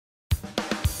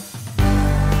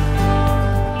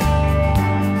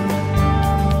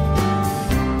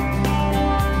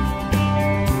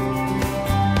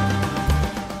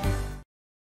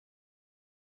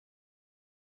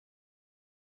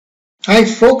Hi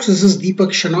folks, this is Deepak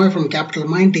Shanoy from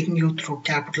CapitalMind taking you through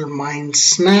CapitalMind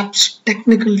Snap's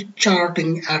technical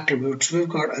charting attributes. We've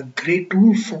got a great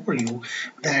tool for you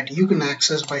that you can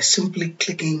access by simply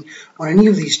clicking on any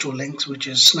of these two links, which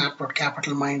is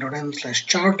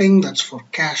snap.capitalmind.in/charting, that's for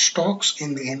cash stocks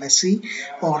in the NSE,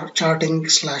 or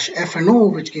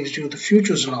charting/FNO, which gives you the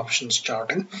futures and options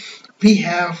charting. We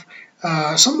have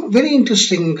some very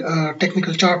interesting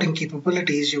technical charting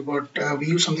capabilities. We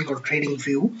use something called Trading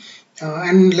View,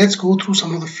 and let's go through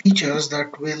some of the features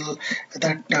that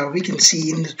we can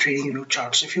see in the Trading View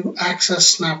charts. If you access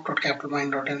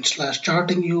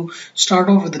snap.capitalmind.in/charting, you start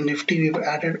off with the Nifty. We've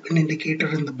added an indicator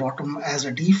in the bottom as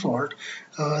a default,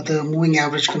 the moving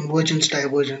average convergence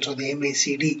divergence, or the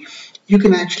MACD. You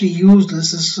can actually use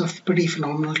this. This is a pretty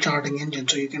phenomenal charting engine,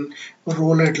 so you can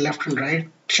roll it left and right.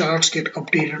 Charts get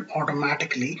updated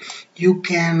automatically. You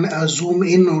can zoom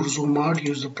in or zoom out,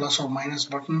 use the plus or minus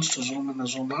buttons to zoom in or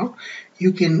zoom out.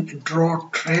 You can draw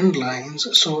trend lines.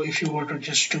 So if you were to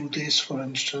just do this, for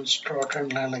instance, draw a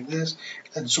trend line like this,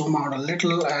 let's zoom out a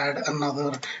little, add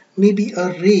another maybe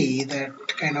a ray that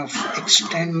kind of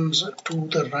extends to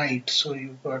the right. So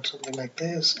you've got something like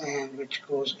this, and which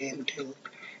goes in till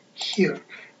here.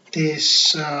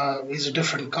 This is a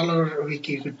different color. You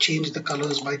could change the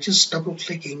colors by just double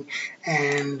clicking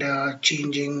and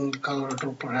changing the color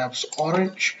to perhaps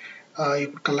orange.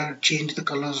 You could change the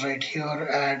colors right here,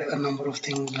 add a number of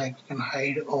things like you can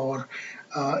hide, or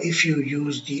if you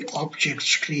use the objects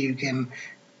tree, you can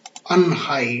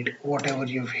unhide whatever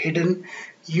you've hidden.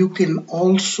 You can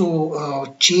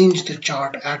also change the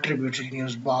chart attributes. You can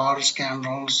use bars,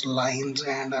 candles, lines,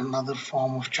 and another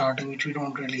form of charting which we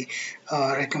don't really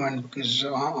recommend because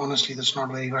honestly that's not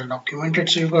very well documented.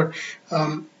 So you've got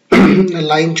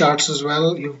line charts as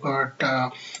well. You've got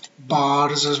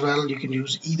bars as well. You can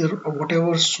use either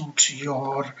whatever suits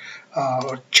your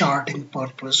charting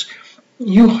purpose.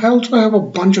 You also have a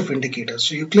bunch of indicators.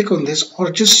 So you click on this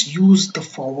or just use the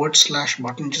 /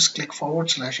 button. Just click /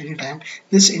 anytime.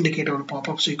 This indicator will pop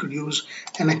up. So you could use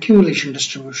an accumulation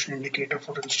distribution indicator,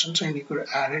 for instance, and you could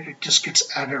add it. It just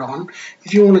gets added on.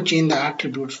 If you want to change the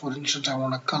attributes, for instance, I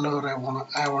want a color, I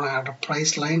want to add a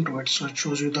price line to it. So it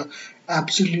shows you the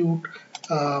absolute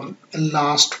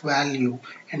last value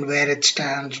and where it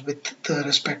stands with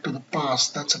respect to the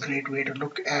past. That's a great way to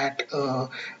look at the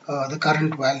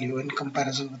current value in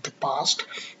comparison with the past.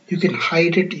 You can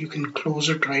hide it, you can close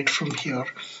it right from here.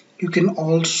 You can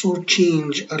also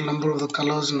change a number of the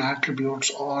colors and attributes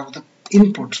or the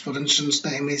inputs. For instance,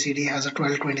 the MACD has a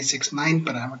 12.26.9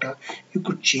 parameter. You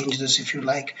could change this if you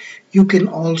like. You can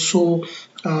also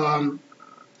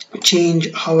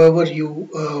change however you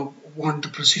want the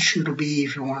precision to be.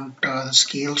 If you want the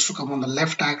scales to come on the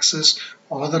left axis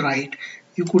or the right,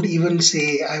 you could even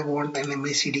say I want an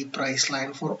MACD price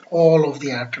line for all of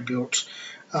the attributes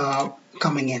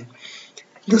coming in.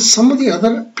 Some of the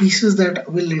other pieces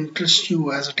that will interest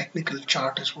you as a technical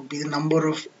chartist would be the number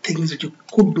of things that you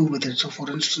could do with it. So for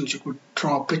instance, you could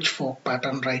draw a pitchfork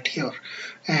pattern right here,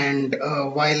 and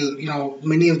while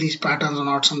many of these patterns are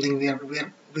not something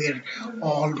we're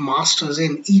all masters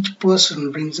in, each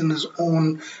person brings in his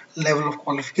own level of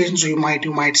qualification. So you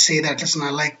might say that, listen,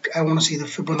 I want to see the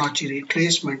Fibonacci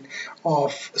retracement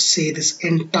of, say, this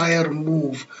entire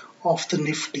move of the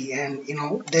Nifty, and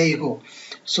there you go.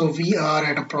 So we are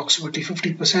at approximately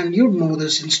 50%. You'd know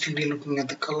this instantly looking at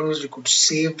the colors. You could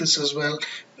save this as well.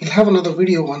 We'll have another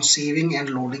video on saving and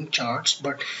loading charts,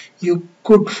 but you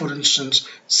could, for instance,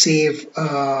 save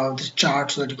the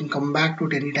chart so that you can come back to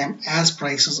it anytime as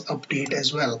prices update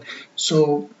as well.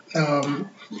 So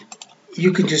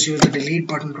you can just use the delete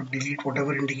button to delete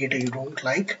whatever indicator you don't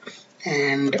like,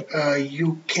 and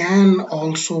you can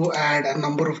also add a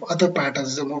number of other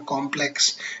patterns, the more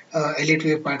complex Elliott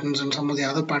wave patterns and some of the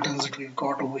other patterns that we've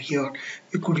got over here.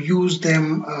 You could use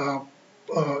them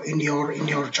in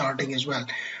your charting as well.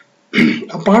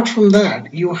 Apart from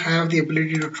that, you have the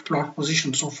ability to plot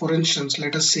position. So for instance,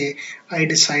 let us say I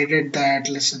decided that,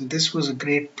 listen, this was a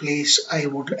great place I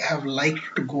would have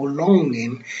liked to go long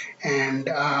in, and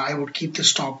I would keep the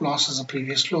stop loss as a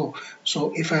previous low.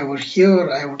 So if I were here,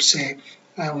 I would say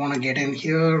I want to get in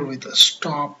here with a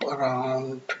stop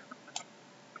around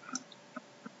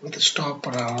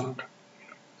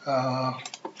uh,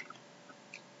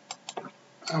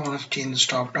 I want to change the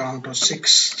stop down to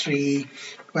 6.3.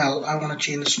 Well, I want to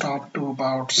change the stop to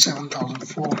about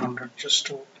 7,400 just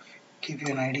to give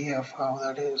you an idea of how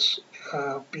that is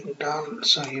being done.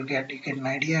 So you get an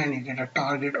idea and you get a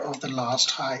target of the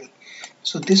last high.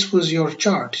 So this was your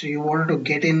chart. So you wanted to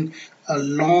get in a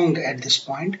long at this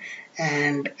point,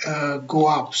 and go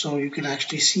up. So you can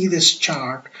actually see this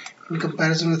chart in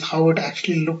comparison with how it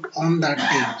actually looked on that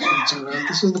day. So it's well,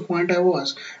 this is the point I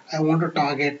want to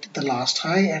target the last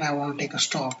high and I want to take a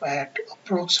stop at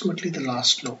approximately the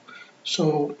last low.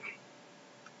 So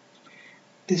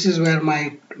this is where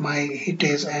my hit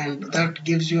is, and that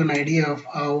gives you an idea of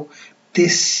how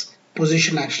this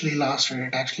position actually lasted.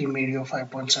 It actually made you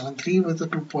 5.73 with a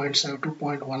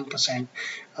 2.1%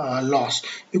 loss.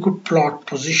 You could plot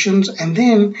positions, and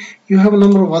then you have a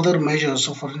number of other measures.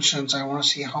 So for instance, I want to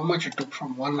see how much it took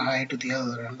from one high to the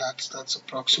other, and that's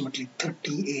approximately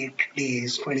 38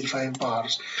 days, 25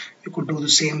 bars. You could do the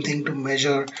same thing to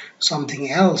measure something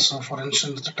else. So for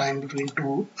instance, the time between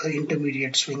two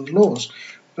intermediate swing lows.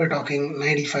 We're talking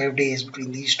 95 days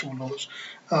between these two lows.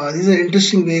 These are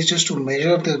interesting ways just to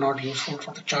measure. They're not useful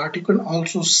for the chart. You can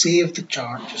also save the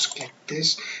chart. Just click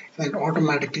this and it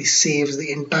automatically saves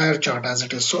the entire chart as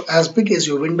it is. So as big as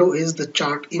your window is, the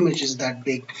chart image is that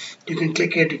big. You can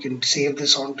click it, you can save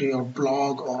this onto your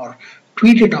blog or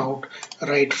tweet it out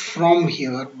right from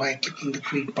here by clicking the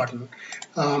tweet button.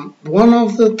 One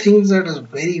of the things that is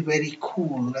very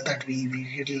cool that we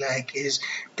really like is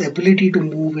the ability to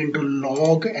move into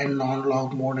log and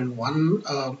non-log mode in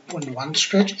one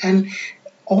stretch, and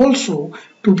also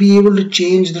to be able to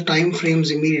change the time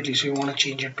frames immediately. So you want to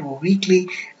change it to a weekly,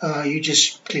 you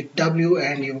just click W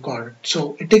and you've got it.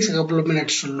 So it takes a couple of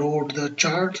minutes to load the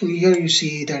chart, and here you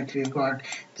see that we've got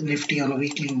the Nifty on a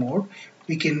weekly mode.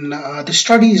 We can the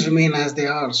studies remain as they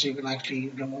are, so you can actually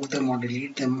remove them or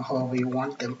delete them however you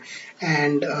want them,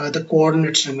 and the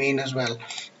coordinates remain as well.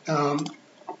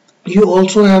 You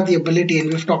also have the ability,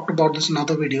 and we've talked about this in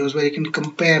other videos, where you can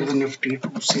compare the Nifty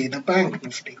to, say, the Bank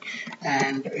Nifty.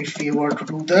 And if we were to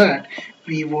do that,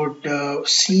 we would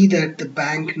see that the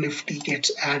Bank Nifty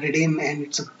gets added in, and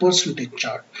it's a percentage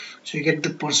chart. So you get the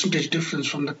percentage difference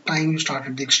from the time you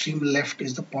started. The extreme left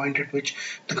is the point at which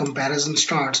the comparison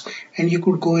starts, and you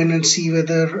could go in and see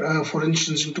whether, for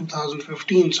instance, in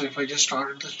 2015, so if I just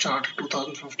started the chart in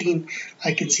 2015,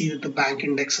 I can see that the bank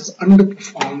index has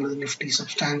underperformed the Nifty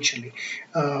substantially.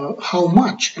 How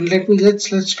much? And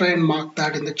let's try and mark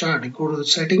that in the chart. You go to the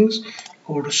settings,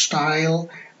 go to style,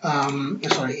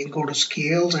 go to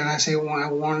scales, and I say, well,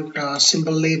 I want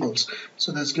symbol labels.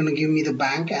 So that's going to give me the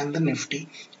bank and the Nifty,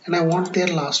 and I want their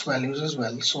last values as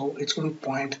well. So it's going to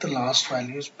point the last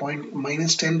values, point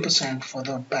minus 10% for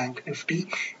the bank Nifty,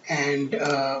 and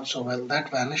so well that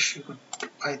vanished.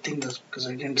 I think that's because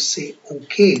I didn't say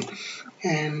okay.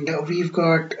 And we've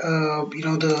got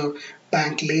the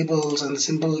bank labels and the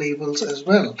symbol labels as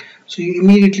well, so you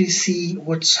immediately see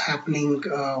what's happening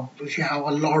if you have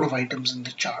a lot of items in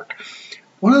the chart.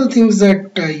 One of the things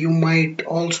that you might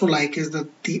also like is that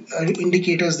the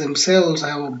indicators themselves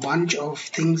have a bunch of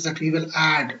things that we will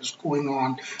add going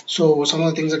on. So some of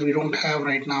the things that we don't have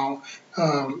right now,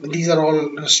 these are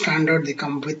all standard, they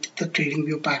come with the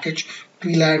TradingView package.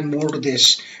 We'll add more to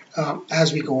this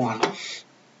as we go on.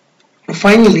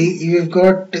 Finally, you've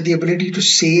got the ability to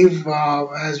save,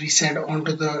 as we said,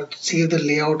 save the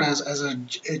layout as a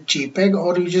JPEG,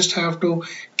 or you just have to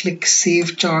click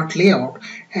Save Chart Layout,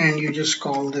 and you just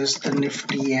call this the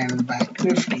Nifty and Bank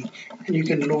Nifty, and you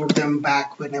can load them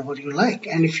back whenever you like.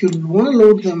 And if you want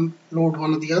to load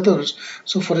one of the others.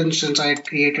 So, for instance, I had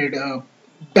created a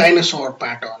dinosaur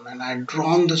pattern, and I had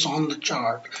drawn this on the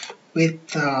chart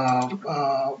with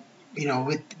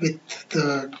with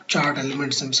the chart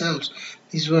elements themselves.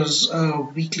 This was a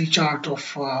weekly chart of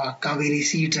Kaveri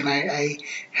seeds, and I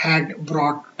had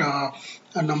brought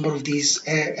a number of these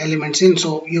elements in,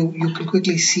 so you can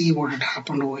quickly see what had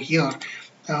happened over here.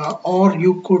 Or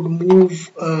you could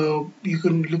move, you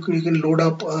can load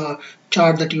up a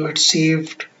chart that you had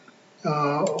saved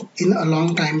in a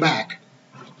long time back.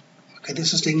 Okay,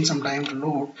 this is taking some time to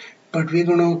load, but we're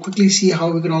going to quickly see how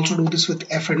we can also do this with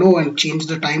F&O and change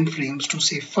the time frames to,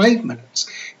 say, 5 minutes.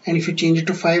 And if you change it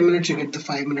to 5 minutes, you get the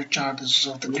 5-minute chart. This is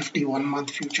of the Nifty 1 month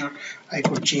future. I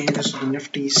could change this to the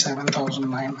Nifty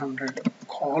 7,900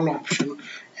 call option,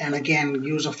 and again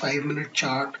use a 5-minute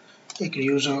chart. You can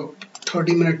use a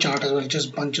 30-minute chart as well,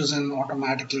 just bunches in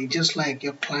automatically, just like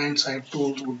your client-side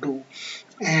tools would do.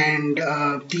 And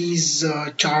these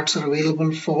charts are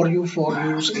available for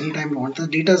use anytime you want. The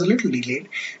data is a little delayed,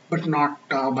 but not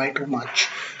by too much.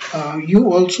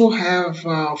 You also have,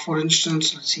 for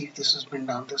instance, let's see if this has been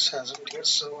done. This hasn't yet,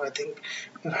 so I think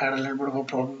we've had a little bit of a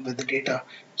problem with the data.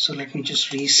 So let me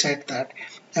just reset that.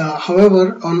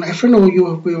 However, on F&O,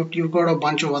 you've got a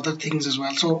bunch of other things as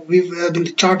well. So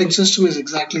the charting system is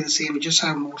exactly the same. We just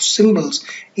have more symbols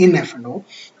in F&O.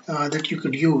 that you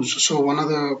could use. So one of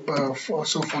the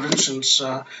for instance,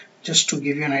 just to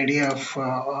give you an idea of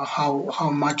how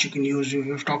much you can use,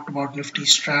 we've talked about nifty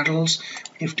straddles,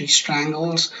 nifty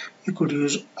strangles. You could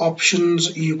use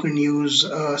options. You can use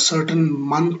certain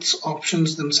months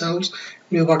options themselves.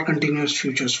 We've got continuous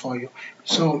futures for you.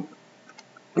 So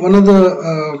one of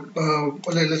the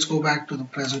let's go back to the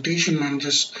presentation and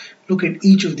just look at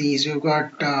each of these. We've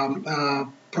got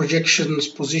projections,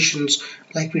 positions,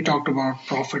 like we talked about,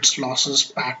 profits, losses,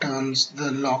 patterns,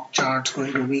 the log charts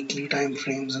going to weekly time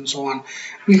frames, and so on.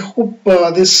 We hope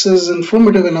this is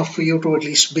informative enough for you to at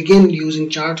least begin using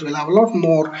charts. We'll have a lot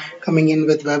more coming in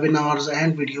with webinars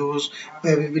and videos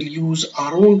where we will use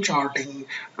our own charting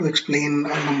to explain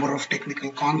a number of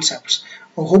technical concepts.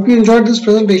 I hope you enjoyed this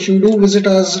presentation. Do visit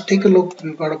us, take a look.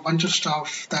 We've got a bunch of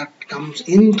stuff that comes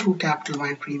in through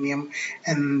CapitalMind Premium,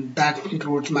 and that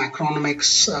includes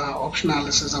macronomics, option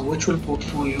analysis, our virtual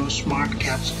portfolio, smart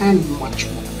caps, and much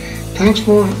more. Thanks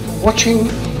for watching.